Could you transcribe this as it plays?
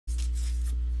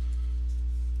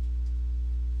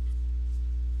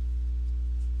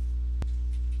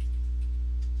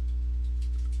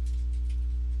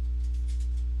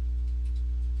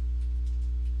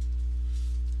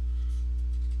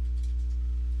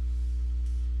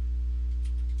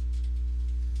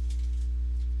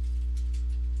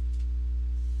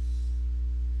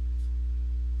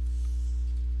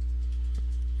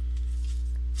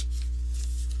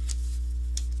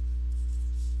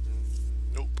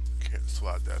Can't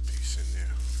slide that piece in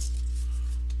there.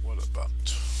 What about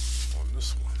on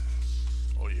this one?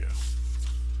 Oh yeah.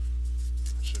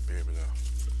 Should be able to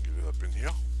get it up in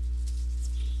here.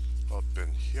 Up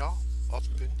in here. Up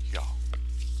in here.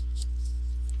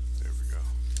 There we go.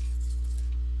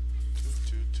 Two,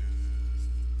 two, two.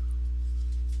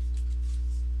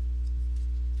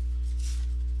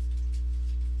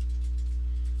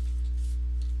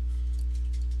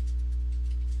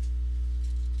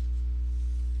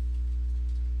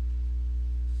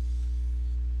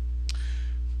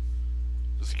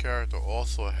 This character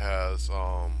also has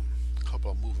a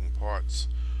couple of moving parts.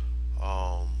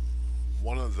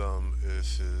 One of them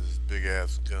is his big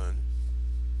ass gun,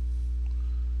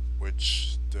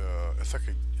 which it's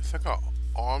like a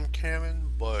arm cannon,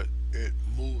 but it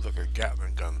moves like a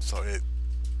Gatling gun, so it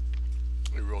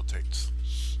rotates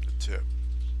the tip.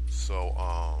 So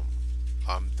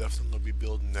I'm definitely gonna be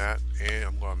building that, and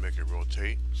I'm gonna make it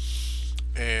rotate.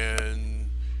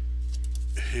 And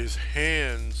his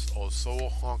hands are so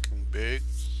honking big,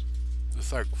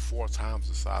 it's like 4 times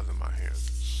the size of my hand.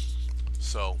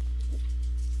 So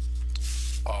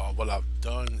what I've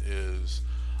done is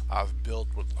I've built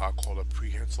what I call a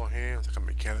prehensile hand, like a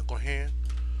mechanical hand,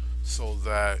 so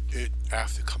that it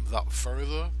actually comes out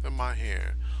further than my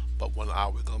hand, but when I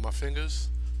wiggle my fingers,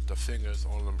 the fingers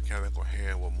on the mechanical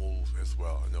hand will move as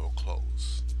well, and it will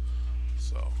close.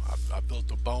 So I built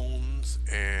the bones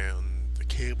and the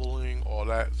cabling, all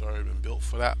that has already been built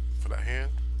for that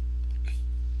hand.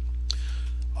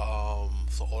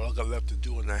 So all I got left to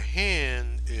do in the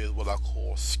hand is what I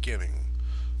call skinning,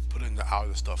 putting the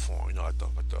outer stuff on, you know, like the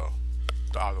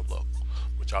outer look,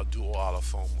 which I'll do all out of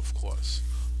foam, of course.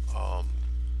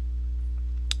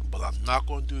 But I'm not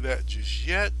going to do that just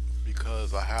yet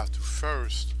because I have to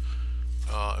first,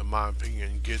 in my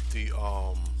opinion, get the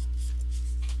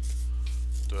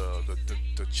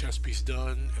chest piece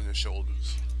done and the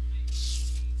shoulders.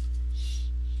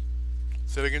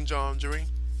 Say it again, John, Jerry.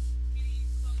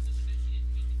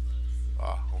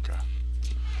 Ah, okay.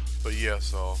 But yeah,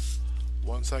 so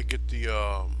once I get the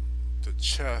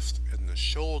chest and the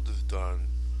shoulders done,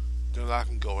 then I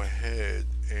can go ahead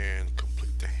and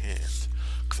complete the hand,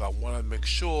 because I want to make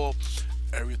sure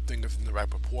everything is in the right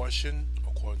proportion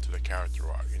according to the character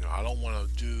art. You know, I don't want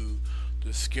to do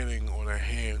the skinning on a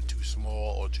hand too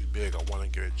small or too big. I want to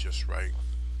get it just right.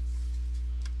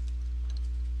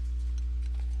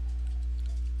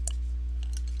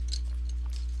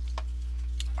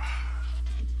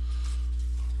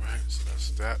 Alright, so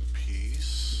that's that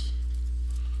piece.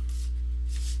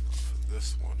 For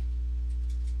this one.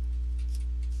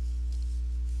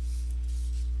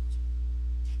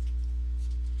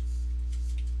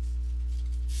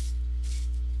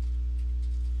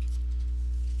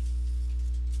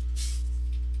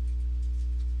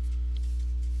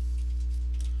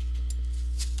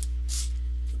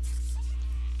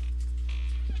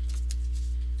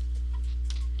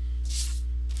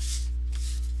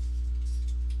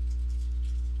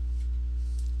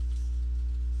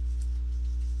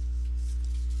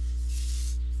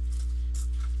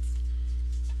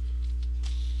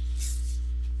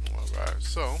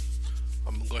 So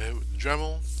I'm gonna go ahead with the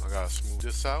Dremel. I gotta smooth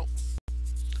this out,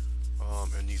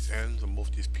 and these ends on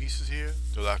both these pieces here,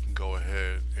 so that I can go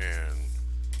ahead and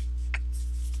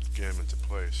get them into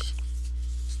place.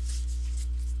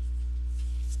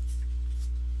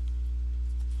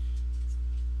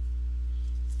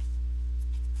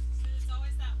 It's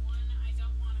always that one I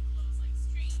don't want to close like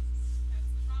streams.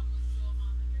 That's the problem with dual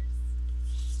monitors.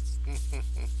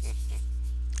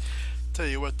 Tell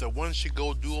you what, the once you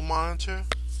go dual monitor,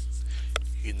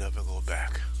 you never go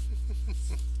back.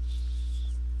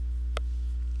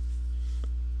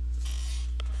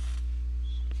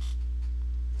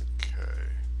 Okay,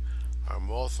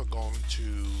 I'm also going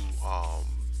to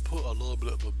put a little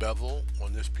bit of a bevel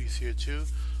on this piece here too,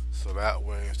 so that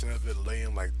way instead of it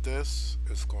laying like this,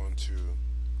 it's going to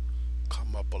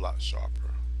come up a lot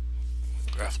sharper.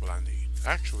 That's what I need.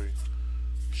 Actually,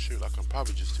 shoot, I can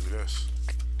probably just do this.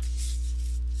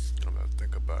 I'm gonna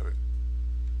think about it.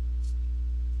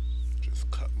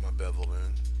 Just cut my bevel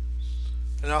in,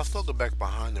 and I'll still go back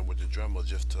behind it with the Dremel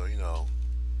just to, you know,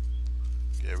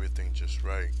 get everything just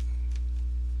right.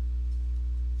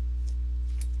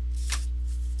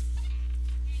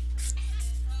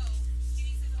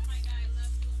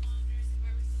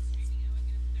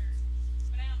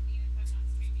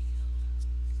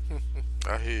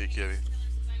 I hear you, Kitty.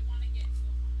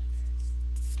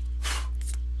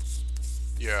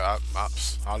 Yeah,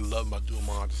 I love my dual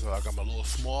monitor. So I got my little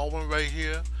small one right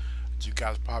here that you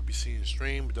guys probably see in the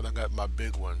stream, but then I got my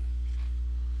big one,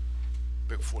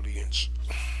 big 40-inch.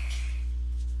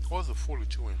 Or is it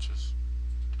 42 inches?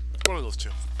 One of those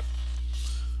two.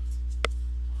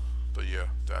 But yeah,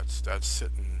 that's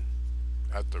sitting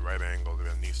at the right angle that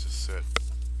it needs to sit.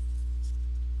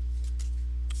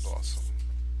 Awesome.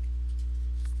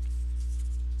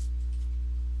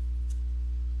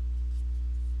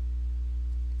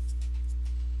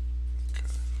 Okay.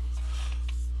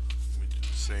 Let me do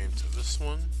the same to this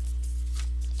one.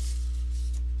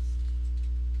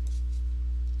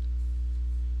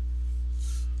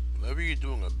 Whenever you're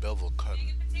doing a bevel cut,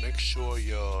 make sure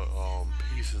your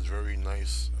piece is very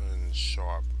nice and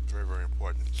sharp. Very, very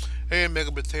important. Hey,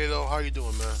 Mega Potato, how you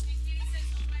doing, man? And Katie says,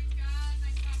 "Oh my God,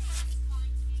 my cockroach is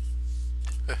calling me."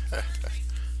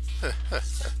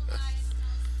 Jambalaya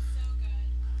smells so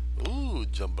good. Ooh,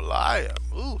 jambalaya.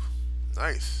 Ooh,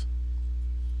 nice.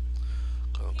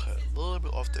 Gonna cut a little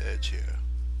bit off the edge here.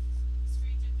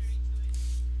 Stranger 32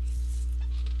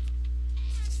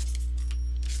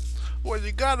 Well,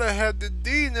 you gotta have the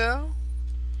D now.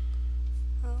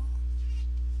 Well,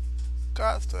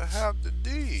 got to have the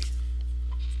D.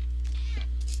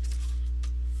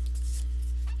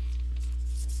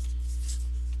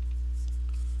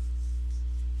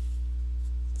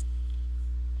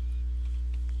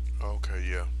 Okay,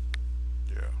 yeah.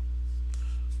 Yeah.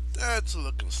 That's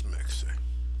looking smexy.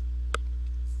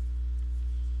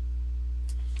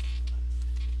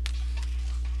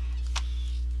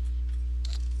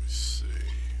 Let's see.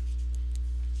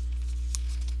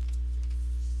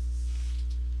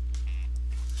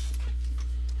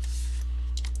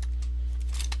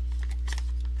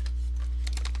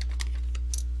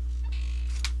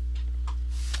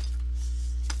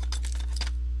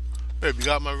 Babe, you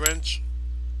got my wrench?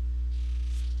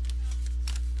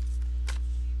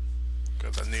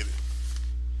 Because I need it.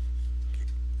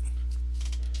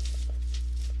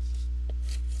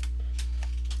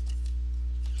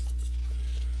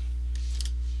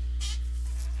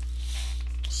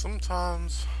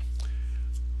 Sometimes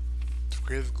the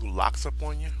crazy glue locks up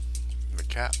on you in the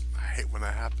cap. I hate when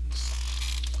that happens.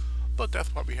 But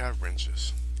that's why we have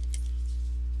wrenches.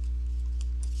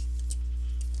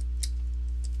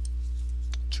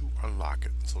 To unlock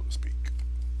it, so to speak.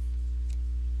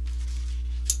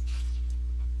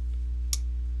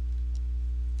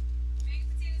 Mega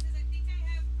Potato says, "I think I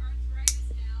have arthritis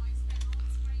now. I spent all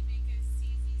this money to make a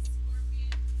CZ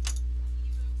Scorpion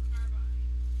Evo carbine."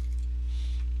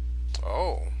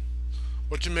 Oh.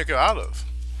 What you make it out of?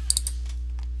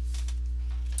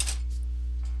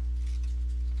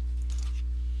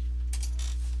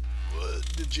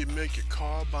 What did you make your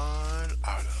carbine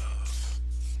out of?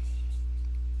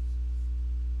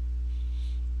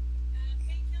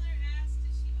 Painkiller asked,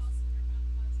 "Does she also work on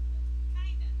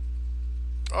cosplay?"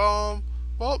 Kinda.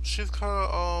 Well, she's kind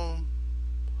of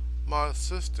my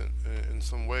assistant in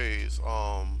some ways.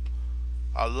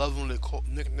 I love when they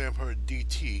nickname her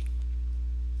DT,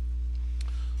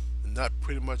 and that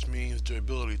pretty much means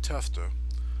durability tester.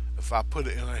 If I put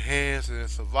it in her hands and it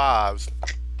survives,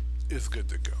 it's good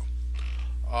to go.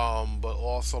 But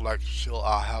also like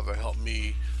I'll have her help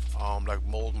me, like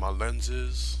mold my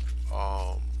lenses,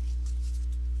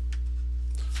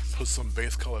 put some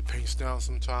base color paints down.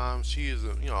 Sometimes she is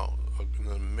an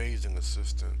amazing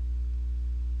assistant.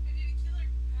 I did a killer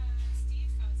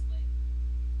Steve cosplay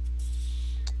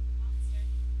for the monster.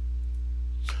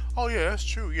 Oh yeah, that's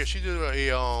true. Yeah, she did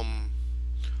a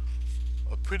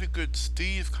pretty good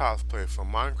Steve cosplay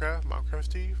from Minecraft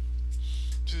Steve.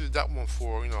 She did that one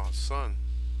for her son.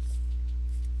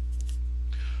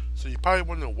 So you probably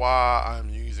wonder why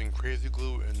I'm using crazy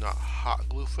glue and not hot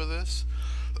glue for this.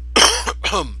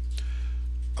 I'm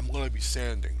gonna be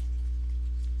sanding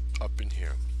up in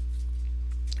here,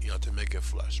 to make it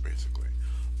flush basically.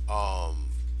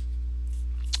 And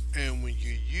when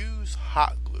you use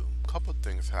hot glue, a couple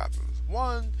things happen.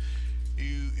 One,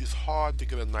 it's hard to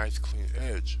get a nice clean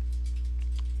edge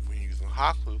when you're using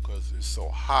hot glue because it's so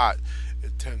hot.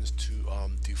 It tends to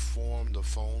deform the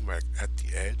foam at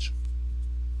the edge,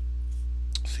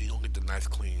 so you don't get the nice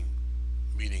clean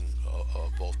meeting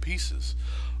of both pieces.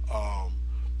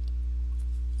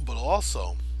 But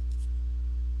also,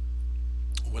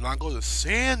 when I go to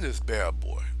sand this bad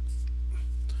boy,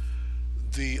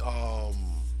 the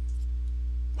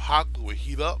hot glue will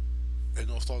heat up and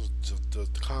it'll start to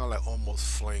kind of like almost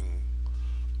fling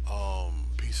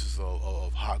pieces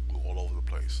of hot glue all over the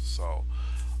place. So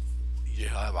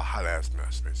yeah, I have a hot ass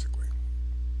mess basically.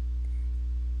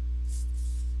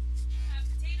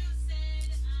 Potato said,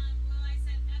 "Well, I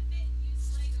said F it and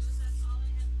use Legos. That's all I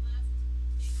have left.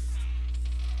 Big time."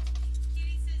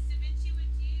 Kitty says, "Da Vinci,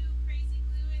 would you crazy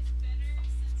glue it better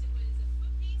since it was a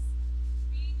foot piece?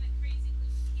 Meaning that crazy glue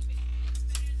would keep it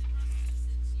better than rough glue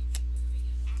since you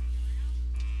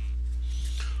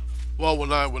Well,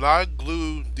 when I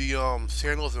glue the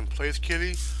sandals in place,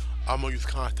 Kitty, I'm gonna use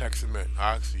contact cement.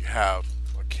 I actually have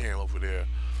a can over there,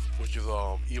 which is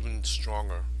even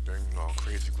stronger than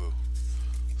crazy glue.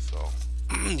 So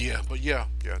yeah, but yeah,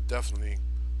 definitely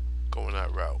going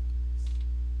that route.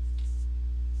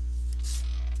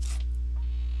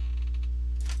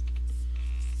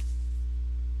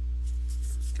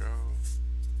 There we go.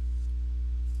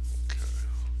 Okay,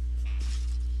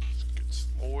 let's get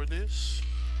some more of this.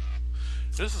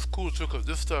 This is cool too, cause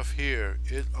this stuff here,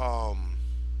 it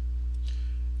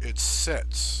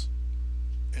sets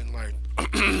in like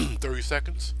 30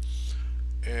 seconds,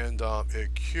 and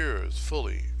it cures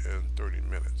fully in 30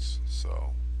 minutes.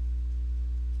 So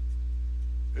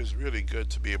it's really good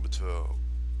to be able to,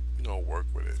 work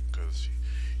with it because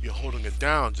you're holding it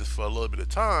down just for a little bit of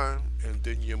time, and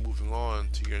then you're moving on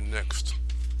to your next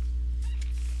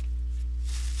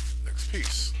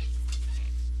piece.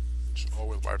 Just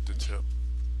always wipe the tip.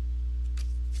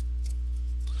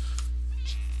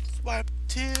 Wipe the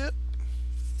tip.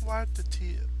 Wipe the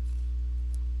tip.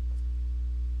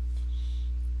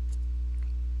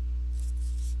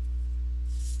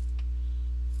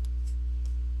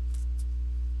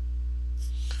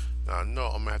 Now I know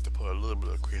I'm gonna have to put a little bit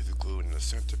of crazy glue in the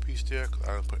centerpiece there because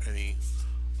I didn't put any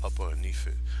up underneath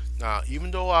it. Now,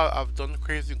 even though I've done the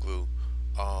crazy glue,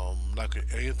 like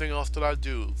anything else that I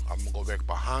do, I'm gonna go back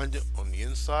behind it on the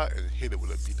inside and hit it with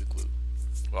a bead of glue,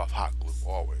 well, hot glue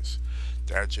always.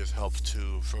 That just helps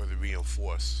to further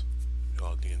reinforce,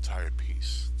 the entire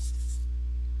piece.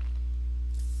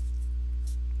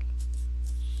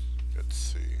 Let's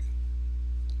see.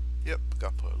 Yep,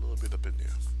 got to put a little bit up in there.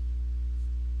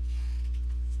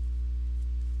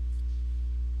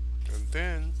 And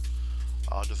then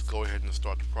I'll just go ahead and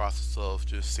start the process of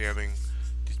just sanding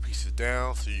these pieces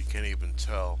down so you can't even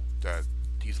tell that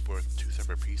these were two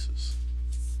separate pieces.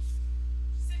 She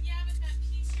said, yeah, but that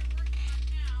piece you're working on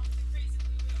now with the crazy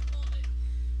glue would hold it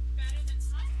better than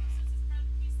hot glue since it's part of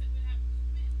the piece that would have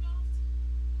movement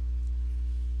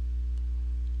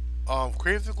involved.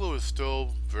 Crazy glue is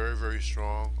still very, very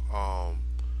strong.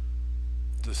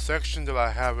 The section that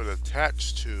I have it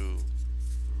attached to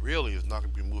really is not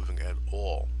going to be moving at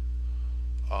all.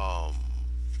 Um,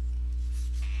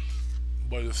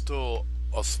 but it's still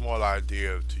a smart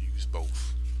idea to use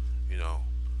both, you know.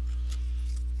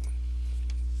 And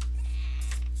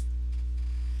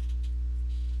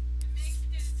Meg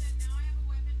did it said, now I have a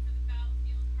weapon for the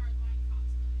battlefield hardline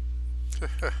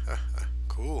cosplay.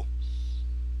 Cool.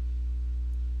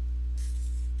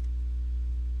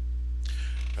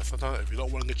 And sometimes if you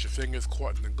don't want to get your fingers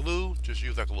caught in the glue, just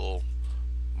use like a little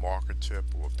marker tip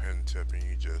or a pen tip and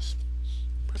you just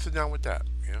press it down with that,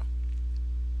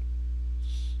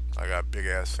 I got big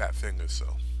ass fat fingers,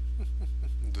 so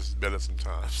this is better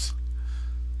sometimes.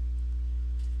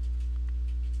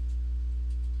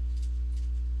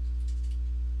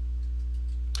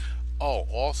 Oh,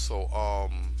 also,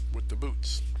 with the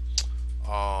boots,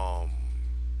 um,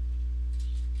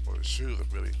 or the shoes,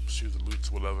 really, shoes and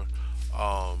boots, whatever.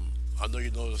 I know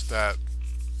you noticed that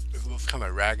it looks kind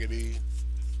of raggedy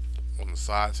on the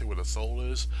sides here where the sole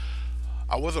is.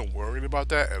 I wasn't worried about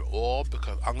that at all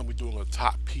because I'm gonna be doing a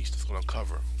top piece that's gonna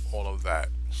cover all of that.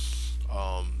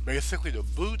 Basically, the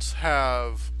boots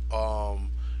have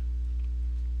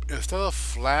instead of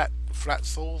flat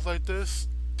soles like this,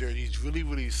 they're these really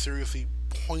really seriously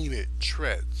pointed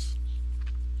treads.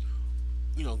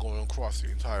 Going across the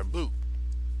entire boot,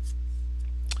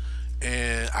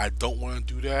 and I don't want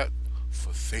to do that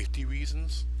for safety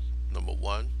reasons. Number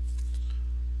one.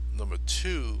 Number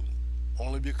two,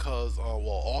 only because,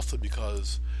 also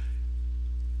because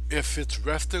if it's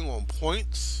resting on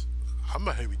points, I'm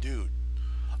a heavy dude.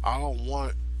 I don't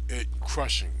want it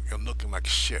crushing and looking like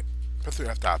shit, especially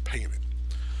after I paint it.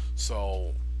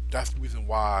 So that's the reason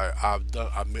why I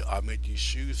made these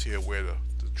shoes here where the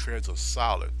treads are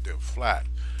solid, they're flat,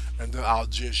 and then I'll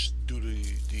just do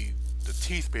the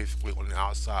teeth basically on the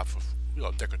outside for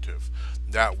decorative.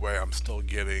 That way I'm still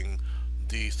getting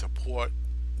the support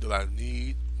that I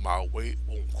need. My weight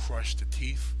won't crush the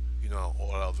teeth,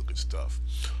 all that other good stuff.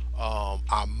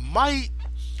 I might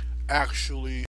actually